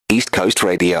East Coast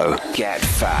Radio. Get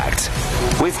fact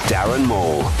with Darren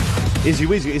Moore.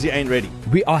 Izzy ain't ready.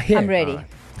 We are here. I'm ready.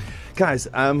 Guys,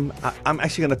 I'm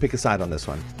actually going to pick a side on this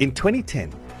one. In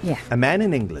 2010, a man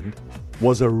in England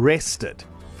was arrested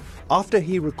after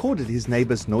he recorded his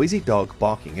neighbor's noisy dog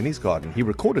barking in his garden. He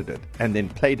recorded it and then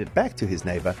played it back to his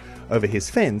neighbor over his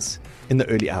fence in the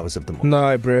early hours of the morning.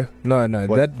 No, bro. No.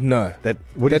 What?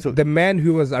 The man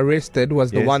who was arrested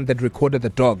was the Yes. one that recorded the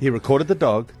dog. He recorded the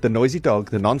dog, the noisy dog,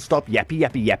 the non-stop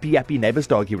yappy neighbor's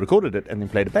dog. He recorded it and then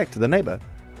played it back to the neighbor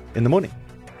in the morning.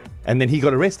 And then he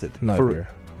got arrested. No, bro.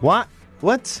 What?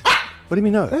 What? What do you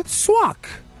mean no? That's swag.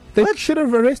 They should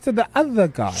have arrested the other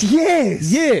guy.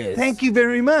 Yes. Thank you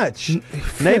very much.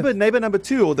 Neighbor number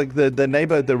two, or the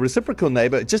neighbor, the reciprocal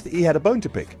neighbor, just he had a bone to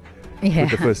pick Yeah.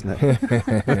 with the first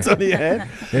name. That's all he had.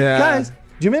 Yeah. Guys, do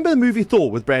you remember the movie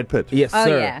Thor with Brad Pitt? Yes, Oh,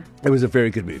 sir. yeah. It was a very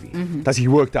good movie. Plus, he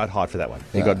worked out hard for that one.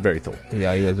 He got very Thor.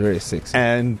 Yeah, he was very sexy.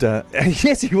 And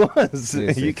yes, he was.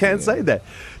 Yes, You yes, can't yeah. say that.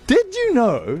 Did you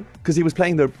know, because he was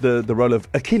playing the role of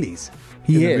Achilles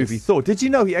in the Yes. movie Thor, did you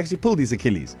know he actually pulled his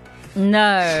Achilles?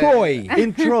 No. Troy.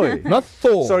 In Troy. Not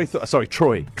Thor. Sorry,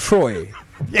 Troy. Troy.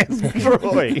 Yes,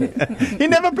 Troy. He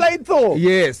never played Thor.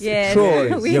 Yes, Yes,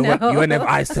 Troy. we you know. won't have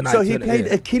ice tonight. So he played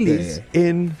Achilles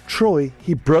in Troy.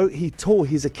 He tore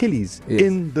his Achilles Yes.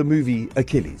 in the movie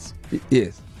Achilles.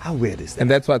 Yes. How weird is that? And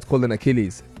that's why it's called an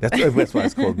Achilles. That's why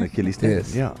it's called an Achilles tendon.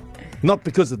 Yes. Yeah. Not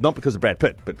because of Brad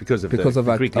Pitt, but because of the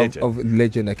Greek legend. Of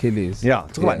legend Achilles. Yeah,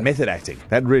 talk about method acting.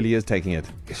 That really is taking it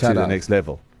Shout to the out. next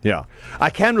level. Yeah.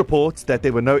 I can report that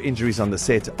there were no injuries on the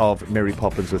set of Mary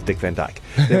Poppins with Dick Van Dyke.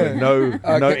 There were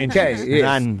no injuries. yes.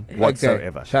 None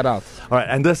whatsoever. Okay. Shout out. All right,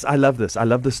 and I love this. I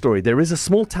love this story. There is a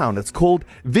small town. It's called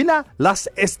Villa Las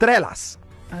Estrellas.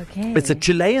 Okay. It's a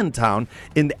Chilean town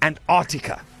in the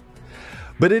Antarctica.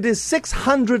 But it is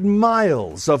 600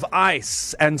 miles of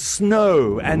ice and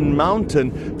snow and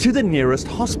mountain to the nearest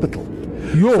hospital.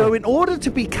 Yo. So in order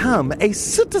to become a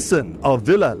citizen of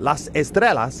Villa Las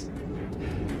Estrellas,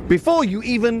 before you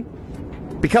even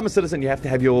become a citizen, you have to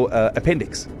have your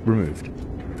appendix removed.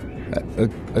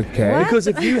 Okay. What? Because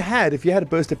if you had a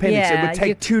burst appendix, it Yeah, would take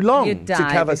you- too long you'd to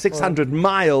die cover before. 600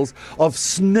 miles of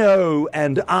snow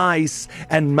and ice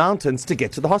and mountains to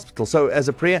get to the hospital. So as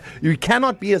a prayer, you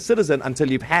cannot be a citizen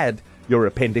until you've had your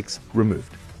appendix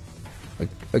removed.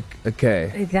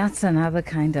 Okay. That's another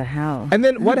kind of hell. And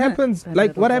then what happens? The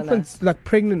Like, little what Villa. happens? Like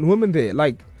pregnant women there?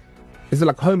 Like, is it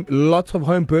like lots of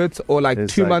home births, or like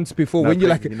It's 2 like, months before no, when you're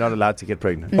like, you're not allowed to get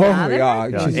pregnant. oh Nah, they're yeah,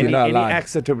 not. geez, Any, you're not any allowed.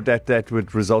 accident that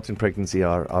would result in pregnancy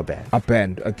are bad. A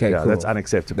band. Okay, Yeah, cool. that's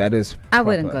unacceptable. That is. I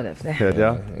wouldn't go proper. live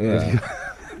there. Yeah. Yeah.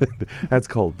 That's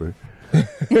cold, bro.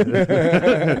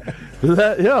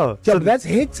 Yeah. So that's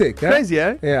hectic. Huh? Crazy,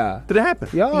 eh? Yeah. Did it happen?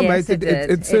 Yeah, Yes, mate, it did.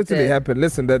 it certainly It did. happened.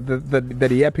 Listen, the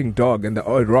yapping dog and the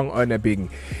wrong owner being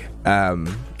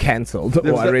cancelled It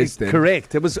was or arrested.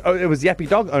 Correct. It was Yappy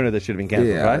Dog owner that should have been cancelled,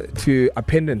 Yeah, right? to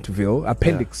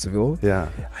Appendixville. Yeah.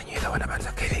 I knew that one about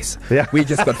Achilles. Yeah. We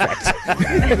just got fact.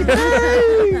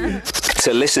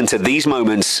 To listen to these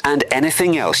moments and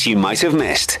anything else you might have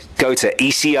missed, go to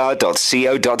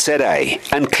ecr.co.za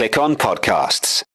and click on podcasts.